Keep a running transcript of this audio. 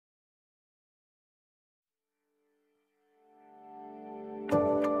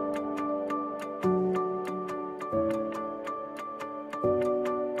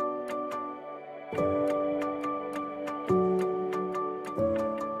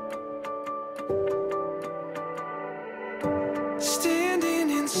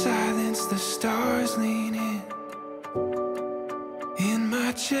the stars lean in. In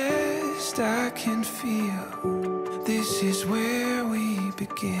my chest I can feel this is where we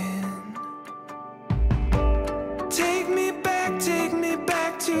begin. Take me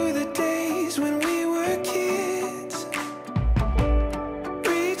back to the days when we were kids,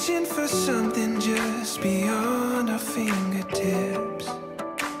 reaching for something just beyond our fingertips.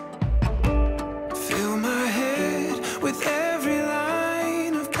 Fill my head with every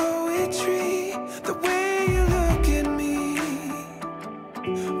line of poetry, the way you look at me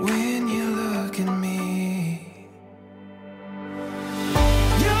when you look at me.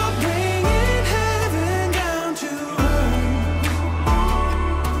 You're bringing heaven down to earth,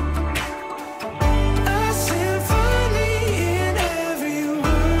 a symphony in every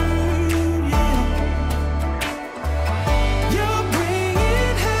word, yeah. You're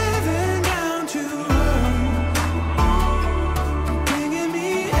bringing heaven down to earth, bringing me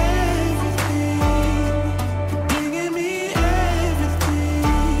everything, bringing me everything.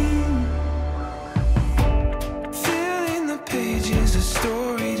 Filling the pages, a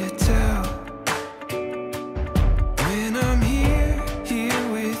story to tell. When I'm here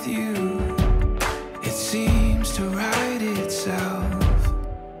with you, it seems to write itself.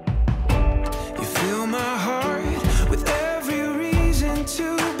 You fill my heart with every reason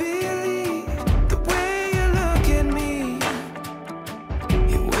to believe, the way you look at me,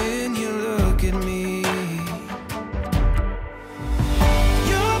 yeah, when you look at me.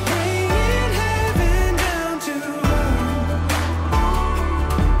 You're bringing heaven down to earth,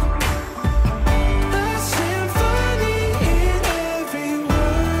 a symphony in every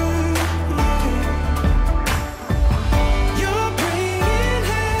word, yeah. You're bringing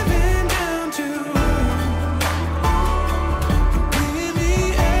heaven down to earth, bringing me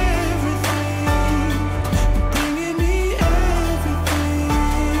everything, bringing me everything.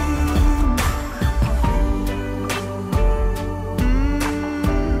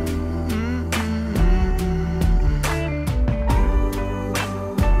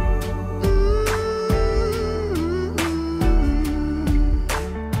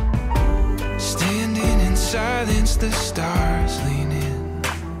 Standing in silence, the stars lean in.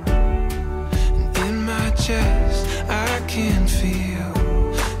 And in my chest, I can feel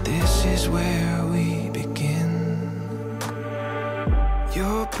this is where we begin.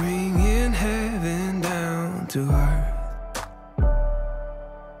 You're bringing heaven down to earth,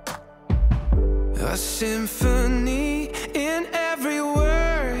 a symphony